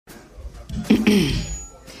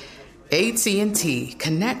AT&T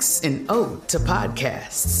connects an ode to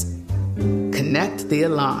podcasts. Connect the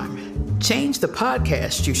alarm. Change the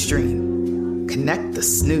podcast you stream. Connect the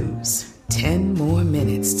snooze. 10 more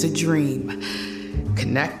minutes to dream.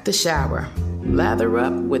 Connect the shower. Lather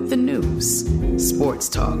up with the news. Sports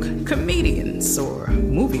talk, comedians, or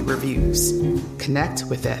movie reviews. Connect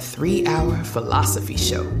with that 3-hour philosophy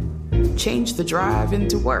show. Change the drive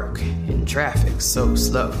into work in traffic so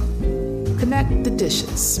slow. Connect the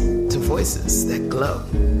dishes to voices that glow.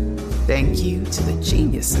 Thank you to the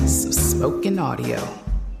geniuses of spoken audio.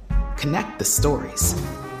 Connect the stories.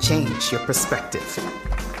 Change your perspective.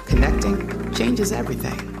 Connecting changes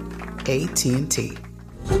everything. AT&T.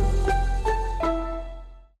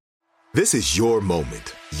 This is your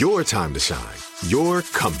moment, your time to shine, your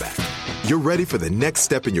comeback. You're ready for the next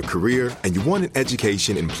step in your career, and you want an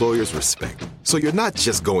education employers respect. So you're not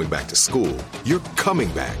just going back to school, you're coming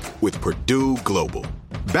back with Purdue Global.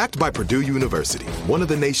 Backed by Purdue University, one of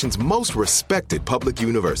the nation's most respected public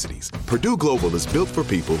universities, Purdue Global is built for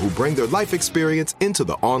people who bring their life experience into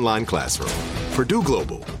the online classroom. Purdue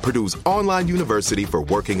Global, Purdue's online university for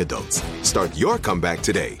working adults. Start your comeback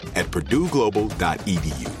today at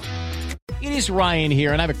purdueglobal.edu. It is Ryan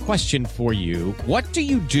here, and I have a question for you. What do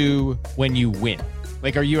you do when you win?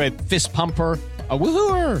 Like, are you a fist pumper, a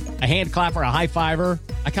woo-hooer, a hand clapper, a high-fiver?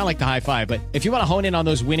 I kind of like the high-five, but if you want to hone in on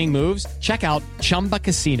those winning moves, check out Chumba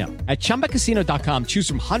Casino. At ChumbaCasino.com, choose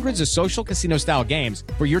from hundreds of social casino-style games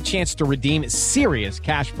for your chance to redeem serious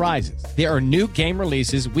cash prizes. There are new game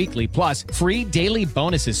releases weekly, plus free daily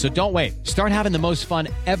bonuses, so don't wait. Start having the most fun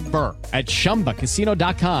ever at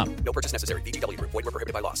ChumbaCasino.com. No purchase necessary. VGW Group. Void where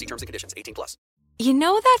prohibited by law. See terms and conditions. 18+. You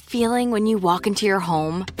know that feeling when you walk into your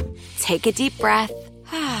home, take a deep breath,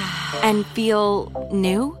 and feel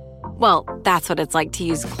new? Well, that's what it's like to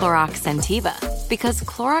use Clorox Scentiva. Because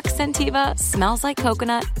Clorox Scentiva smells like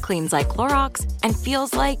coconut, cleans like Clorox, and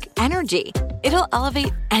feels like energy. It'll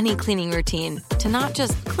elevate any cleaning routine to not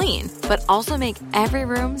just clean, but also make every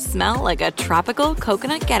room smell like a tropical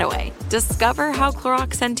coconut getaway. Discover how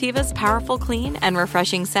Clorox Scentiva's powerful clean and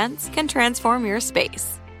refreshing scents can transform your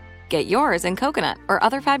space. Get yours in coconut or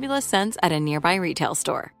other fabulous scents at a nearby retail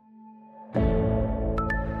store.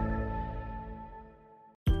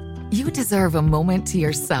 You deserve a moment to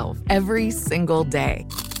yourself every single day.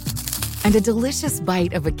 And a delicious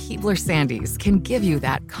bite of a Keebler Sandies can give you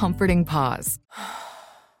that comforting pause.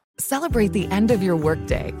 Celebrate the end of your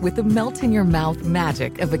workday with the melt-in-your-mouth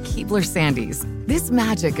magic of a Keebler Sandies. This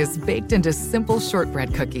magic is baked into simple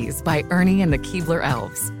shortbread cookies by Ernie and the Keebler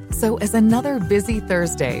Elves. So as another busy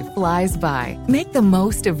Thursday flies by, make the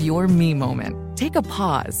most of your me moment. Take a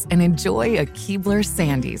pause and enjoy a Keebler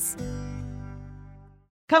Sandies.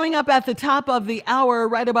 Coming up at the top of the hour,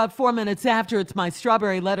 right about 4 minutes after, it's my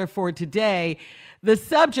strawberry letter for today. The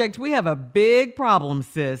subject, we have a big problem,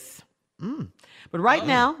 sis. But right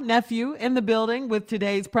now, nephew in the building with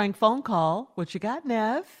today's prank phone call. What you got,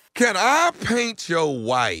 Nev? Can I paint your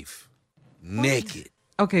wife naked?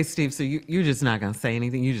 Okay, Steve, so you're just not going to say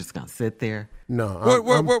anything? You're just going to sit there? No,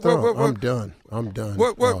 I'm done.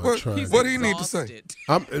 What do you need to say?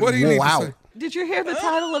 What do you need to say? Did you hear the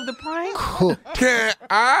title of the prank? Can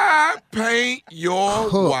I paint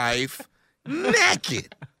your wife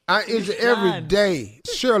naked? It's every day.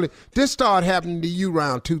 Shirley, this started happening to you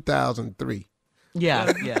around 2003.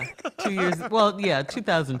 Yeah. 2 years. Well, yeah,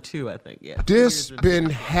 2002, I think. Yeah. This been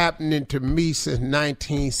happening to me since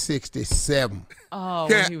 1967. Oh,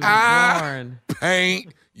 Can when he was born.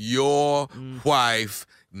 Paint your wife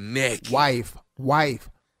naked? Wife.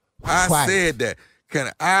 I said that.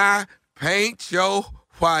 Can I paint your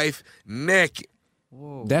wife naked?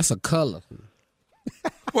 Whoa. That's a color.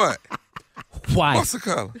 What? White. What's the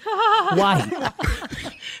color? White.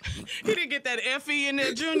 He didn't get that Effie in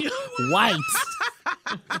there, Junior. White.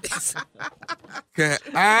 Can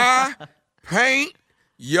I paint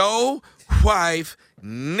your wife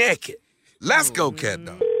naked? Let's go, cat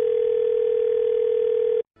dog.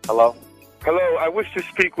 Hello? Hello, I wish to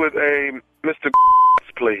speak with a Mr.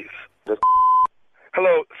 please.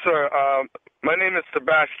 Hello, sir. My name is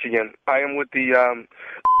Sebastian. I am with the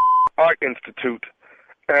Art Institute,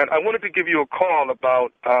 and I wanted to give you a call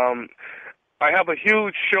about, I have a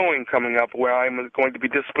huge showing coming up where I'm going to be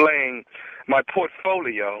displaying my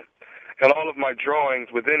portfolio and all of my drawings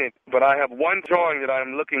within it, but I have one drawing that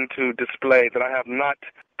I'm looking to display that I have not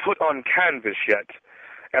put on canvas yet,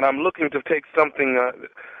 and I'm looking to take something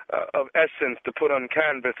of essence to put on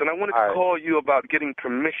canvas, and I wanted to call you about getting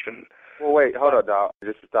permission. Well, wait, hold up, dog.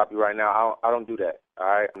 Just to stop you right now, I don't do that, all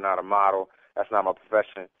right? I'm not a model. That's not my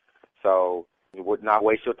profession. So would not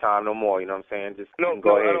waste your time no more. You know what I'm saying? Just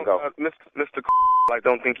go ahead and go. Mr. I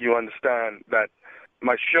don't think you understand that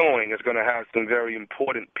my showing is going to have some very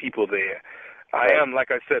important people there. I am,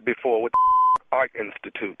 like I said before, with the Art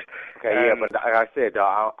Institute. Okay, yeah, but like I said,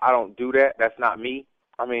 dog, I don't do that. That's not me.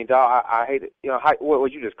 I mean, dog, I hate it. You know,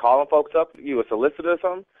 what you just calling folks up? You a solicitor or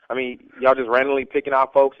something? I mean, y'all just randomly picking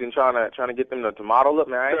out folks and trying to get them to model up?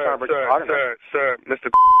 Man, I ain't trying to break your heart. Sir, Mr.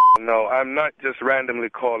 No, I'm not just randomly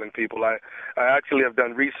calling people. I actually have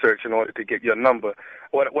done research in order to get your number.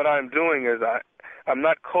 What I'm doing is I'm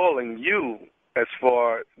not calling you as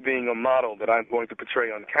for being a model that I'm going to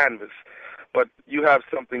portray on canvas, but you have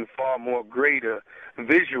something far more greater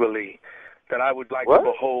visually that I would like to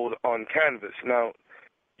behold on canvas. Now,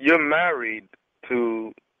 you're married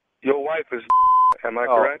to, your wife is, am I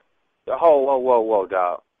correct? Whoa,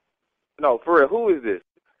 dog. No, for real, who is this?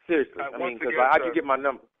 Seriously, I mean, because how'd you get my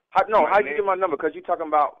number? How'd you get my number? Because you talking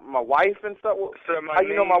about my wife and stuff? Sir, how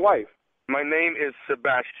you know my wife? My name is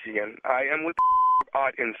Sebastian. I am with the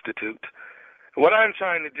Art Institute. What I'm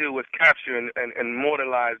trying to do is capture and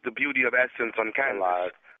immortalize the beauty of essence on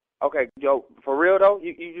canvas. Okay, yo, for real though,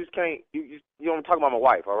 you just can't. You don't talk about my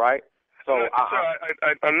wife, all right? So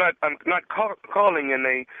I'm not calling in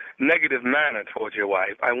a negative manner towards your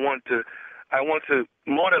wife. I want to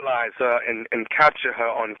mortalize her and capture her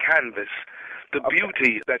on canvas. The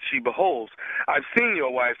beauty that she beholds. I've seen your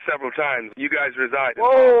wife several times. You guys reside in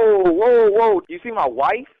Whoa. You see my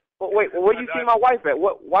wife? Wait, where you see my wife at?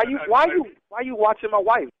 Why you watching my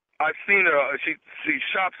wife? I've seen her. She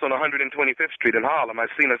shops on 125th Street in Harlem.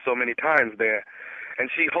 I've seen her so many times there. And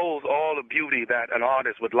she holds all the beauty that an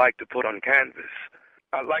artist would like to put on canvas.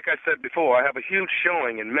 Like I said before, I have a huge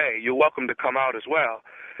showing in May. You're welcome to come out as well.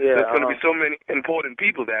 Yeah, There's going to be so many important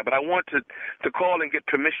people there. But I want to call and get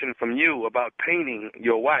permission from you about painting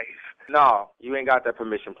your wife. No, you ain't got that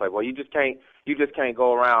permission, Playboy. You just can't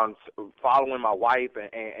go around following my wife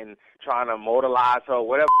and trying to immortalize her,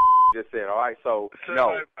 whatever you just said, all right? So,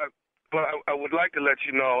 no. But I would like to let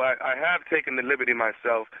you know, I have taken the liberty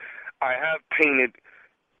myself. I have painted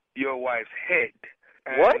your wife's head.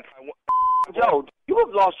 What? Yo, you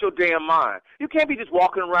have lost your damn mind. You can't be just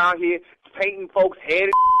walking around here painting folks' head.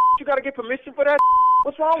 You got to get permission for that.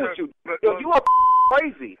 What's wrong with you? Yo, you are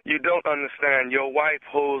crazy. You don't understand. Your wife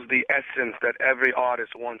holds the essence that every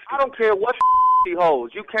artist wants to. I don't care what she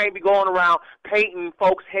holds. You can't be going around painting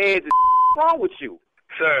folks' heads. What's wrong with you?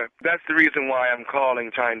 Sir, that's the reason why I'm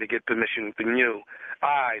calling, trying to get permission from you.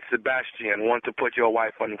 I, Sebastian, want to put your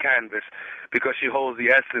wife on canvas because she holds the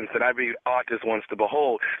essence that every artist wants to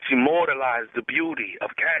behold. She mortalized the beauty of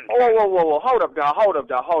canvas. Whoa. Hold up,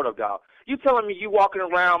 dog. You telling me you walking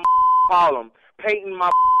around Harlem painting my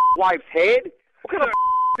wife's head? What kind of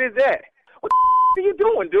is that? What are you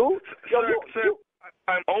doing, dude? Sir,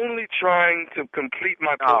 I'm only trying to complete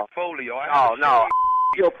my portfolio. No.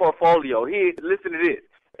 Your portfolio. Here, listen to this.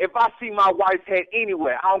 If I see my wife's head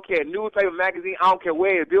anywhere, I don't care, newspaper, magazine, I don't care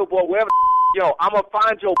where, billboard, wherever, yo, I'm going to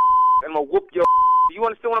find your and I'm going to whoop your. You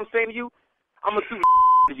understand what I'm saying to you? I'm going to sue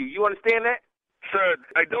you. You understand that? Sir,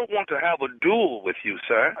 I don't want to have a duel with you,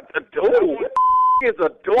 sir. A duel? What is a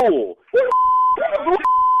duel? What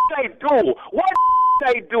say duel? What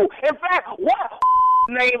say duel? In fact, what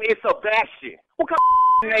name is Sebastian? What kind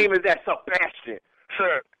of name is that, Sebastian?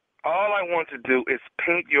 Sir, all I want to do is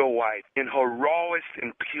paint your wife in her rawest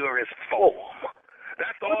and purest form.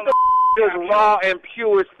 That's all. What the does raw and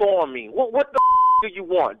purest form mean? What the do you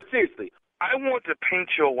want? Seriously. I want to paint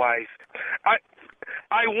your wife.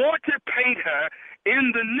 I want to paint her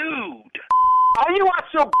in the nude. Are you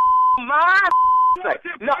out your mind?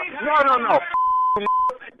 No.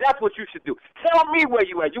 That's what you should do. Tell me where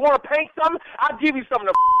you at. You want to paint something? I'll give you something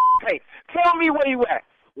to paint. Tell me where you at.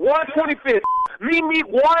 125th. Meet me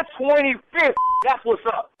 125th. That's what's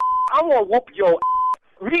up. I want to whoop your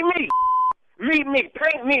Meet me.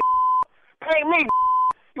 Paint me.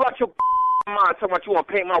 You out your mind talking about you want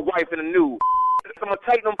to paint my wife in the nude. I'm going to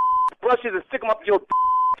take them brushes and stick them up your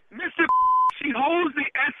Mr. She holds the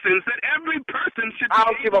essence that every person should I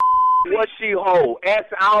don't give a what she holds. I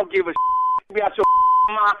don't give a You out your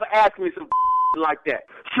mind for asking me some like that.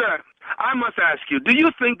 Sir, I must ask you, do you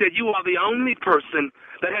think that you are the only person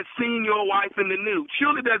that has seen your wife in the nude?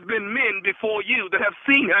 Surely there's been men before you that have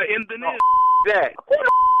seen her in the nude. That. Who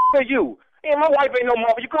the are you? Hey, my wife ain't no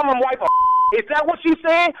more. You call my wife a Is that what you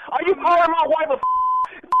saying? Are you calling my wife a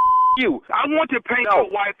you? I want to paint your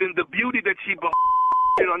wife in the beauty that she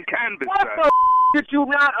on canvas, what sir. Did you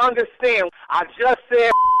not understand? I just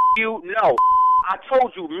said you no. I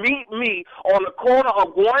told you, meet me on the corner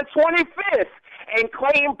of 125th and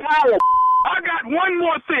Clayton Powell. I got one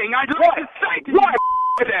more thing I'd like to say to you.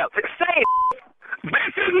 Say it.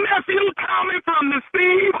 This is nephew Tommy from the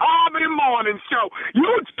Steve Harvey Morning Show.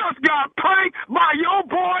 You just got pranked by your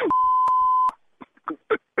boy.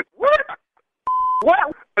 What?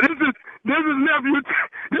 This is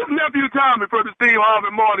nephew Tommy from the Steve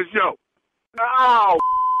Harvey Morning Show.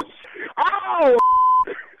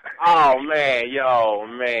 Oh man, yo.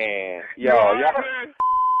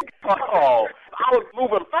 Oh, I was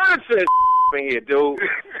moving furniture in here, dude.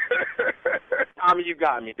 Tommy, you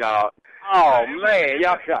got me, dog. Oh man,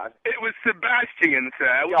 y'all got. It was Sebastian,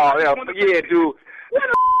 sir. Yeah, dude. Where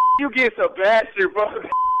the you get Sebastian, bro?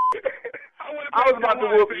 I was about to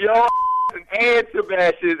whoop your and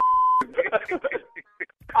Sebastian.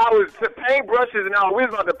 I was paintbrushes and all. We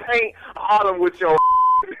was about to paint Autumn with your.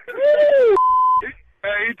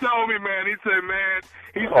 Hey, he told me, man. He said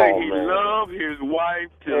he loved his wife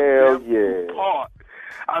to death part.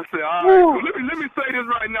 I said, all right, cool. Let me say this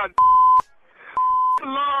right now.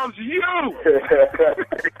 Loves you.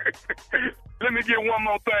 Let me get one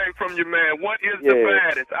more thing from you, man. What is the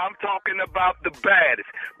baddest? I'm talking about the baddest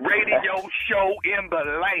radio show in the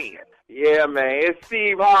land. Yeah, man. It's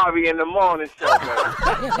Steve Harvey in the Morning Show, man.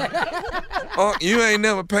 Oh, you ain't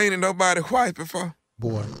never painted nobody's wife before?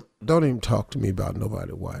 Boy, don't even talk to me about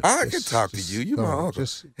nobody's wife. I can talk to you. You my uncle.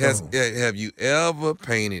 Have you ever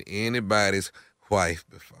painted anybody's wife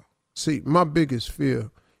before? See, my biggest fear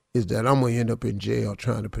is that I'm going to end up in jail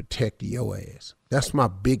trying to protect your ass. That's my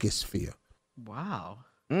biggest fear. Wow.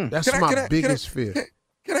 That's my biggest fear.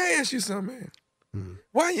 Can I ask you something, man?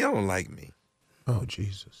 Why you don't like me? Oh,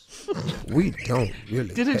 Jesus. We don't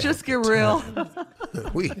really. Did it just get real?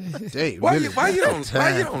 Why you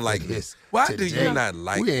don't like this? Why do you not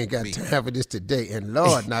like me? We ain't got time for this today, and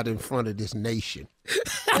Lord, not in front of this nation.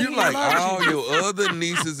 You like all your other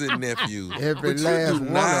nieces and nephews, every but last you do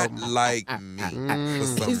one not of them. like me.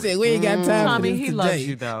 He said we ain't got time for Tommy, this he today. loves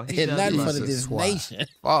you, though. He And does not in love front of you. this nation.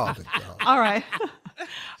 Father God. All right.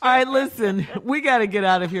 All right, listen, we got to get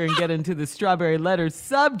out of here and get into the strawberry letter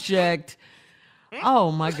subject.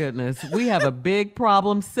 Oh, my goodness. We have a big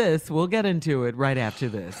problem, sis. We'll get into it right after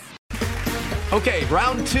this. Okay,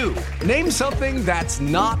 round two. Name something that's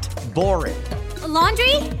not boring. A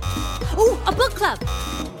laundry? Ooh, a book club.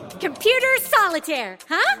 Computer solitaire,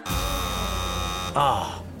 huh?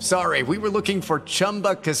 Ah, sorry. We were looking for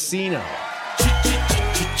Chumba Casino.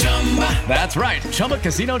 That's right.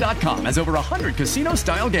 ChumbaCasino.com has over 100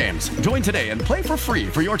 casino-style games. Join today and play for free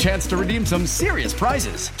for your chance to redeem some serious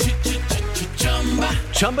prizes.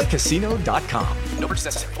 ChumbaCasino.com. No purchase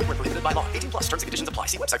necessary. Void where prohibited by law. 18+ terms and conditions apply.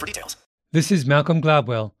 See website for details. This is Malcolm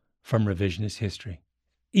Gladwell from Revisionist History.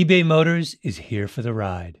 eBay Motors is here for the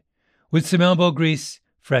ride. With some elbow grease,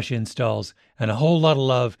 fresh installs, and a whole lot of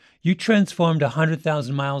love, you transformed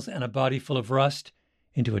 100,000 miles and a body full of rust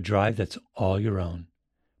into a drive that's all your own.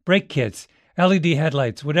 Brake kits, LED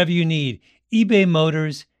headlights, whatever you need, eBay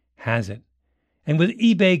Motors has it. And with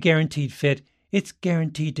eBay Guaranteed Fit, it's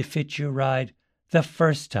guaranteed to fit your ride the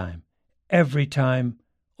first time, every time,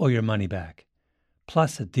 or your money back.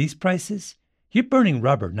 Plus, at these prices, you're burning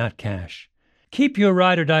rubber, not cash. Keep your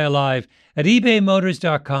ride or die alive at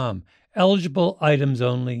ebaymotors.com. Eligible items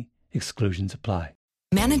only. Exclusions apply.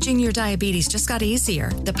 Managing your diabetes just got easier.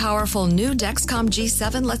 The powerful new Dexcom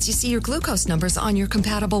G7 lets you see your glucose numbers on your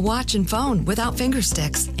compatible watch and phone without finger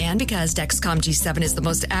sticks. And because Dexcom G7 is the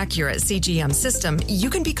most accurate CGM system, you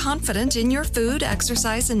can be confident in your food,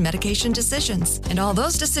 exercise, and medication decisions. And all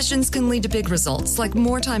those decisions can lead to big results like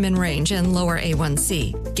more time in range and lower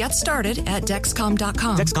A1C. Get started at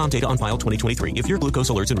Dexcom.com. Dexcom data on file 2023. If your glucose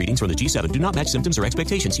alerts and readings from the G7 do not match symptoms or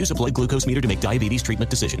expectations, use a blood glucose meter to make diabetes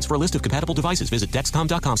treatment decisions. For a list of compatible devices, visit Dexcom.com/compatibility.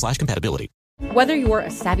 Whether you're a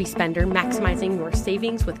savvy spender maximizing your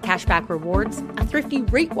savings with cashback rewards, a thrifty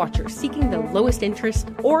rate watcher seeking the lowest interest,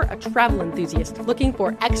 or a travel enthusiast looking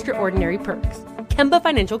for extraordinary perks, Kemba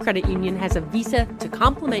Financial Credit Union has a visa to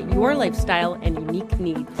complement your lifestyle and unique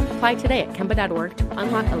needs. Apply today at Kemba.org to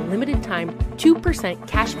unlock a limited time 2%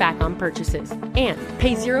 cash back on purchases and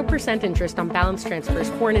pay 0% interest on balance transfers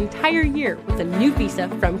for an entire year with a new visa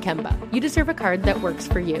from Kemba. You deserve a card that works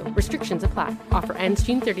for you. Restrictions apply. Offer ends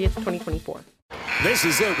June 30th, 2024. This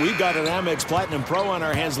is it. We've got an Amex Platinum Pro on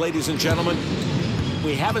our hands, ladies and gentlemen.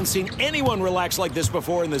 We haven't seen anyone relax like this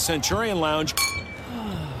before in the Centurion Lounge.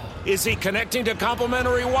 Is he connecting to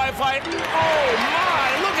complimentary Wi-Fi? Oh, my!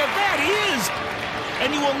 Look at that! He is!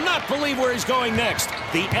 And you will not believe where he's going next.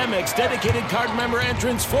 The Amex dedicated card member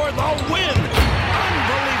entrance for the win!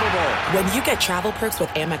 Unbelievable! When you get travel perks with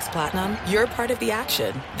Amex Platinum, you're part of the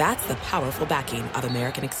action. That's the powerful backing of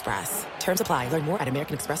American Express. Terms apply. Learn more at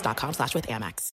americanexpress.com/withAmex.